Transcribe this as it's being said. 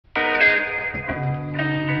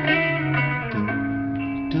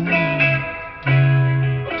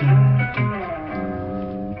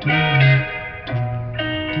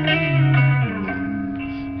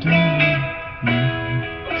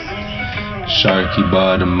Sharky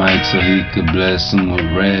bought a mic so he could bless him with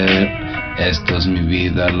rap. Esto es mi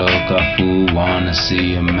vida loca, fool, wanna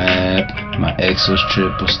see a map. My exos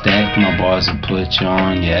triple stack, my bars will put you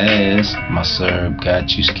on your ass. My syrup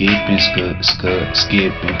got you skipping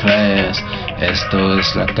class. Esto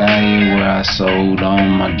es la calle where I sold all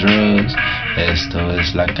my drugs. Esto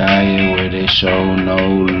es la calle where they show no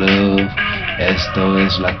love. Esto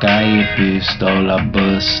es la calle, pistola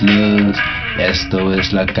bust slugs. Esto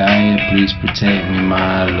es la calle, please protect me,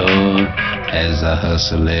 my lord. As I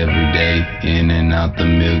hustle every day, in and out the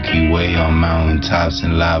Milky Way, on mountaintops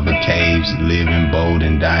and lava caves, living bold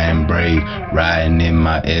and dying brave, riding in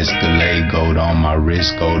my Escalade, gold on my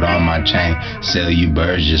wrist, gold on my chain, sell you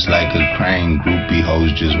birds just like a crane, groupie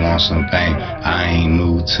hoes just want some fame. I ain't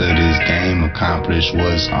new to this game, accomplish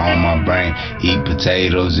what's on my brain, eat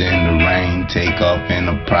potatoes in the rain, take off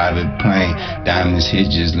in a private plane, diamonds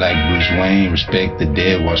hit just like Bruce Wayne, respect the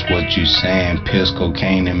dead, watch what you saying, pills,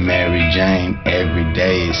 cocaine, and Mary Jane. Every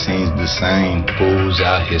day it seems the same. Fools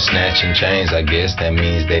out here snatching chains, I guess that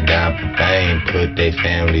means they down for fame. Put they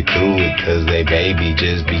family through it, cause they baby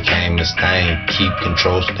just became a stain. Keep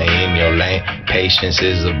control, stay in your lane. Patience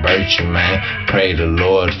is a virtue, man. Pray the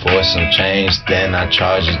Lord for some change, then I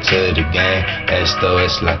charge it to the game. Esto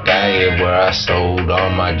es la calle where I sold all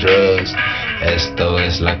my drugs. Esto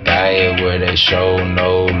es la calle where they show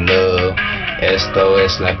no love. Esto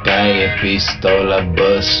es la calle, pistola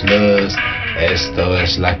bust slugs. Esto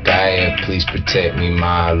es la calle, please protect me,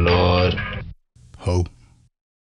 my lord. Ho.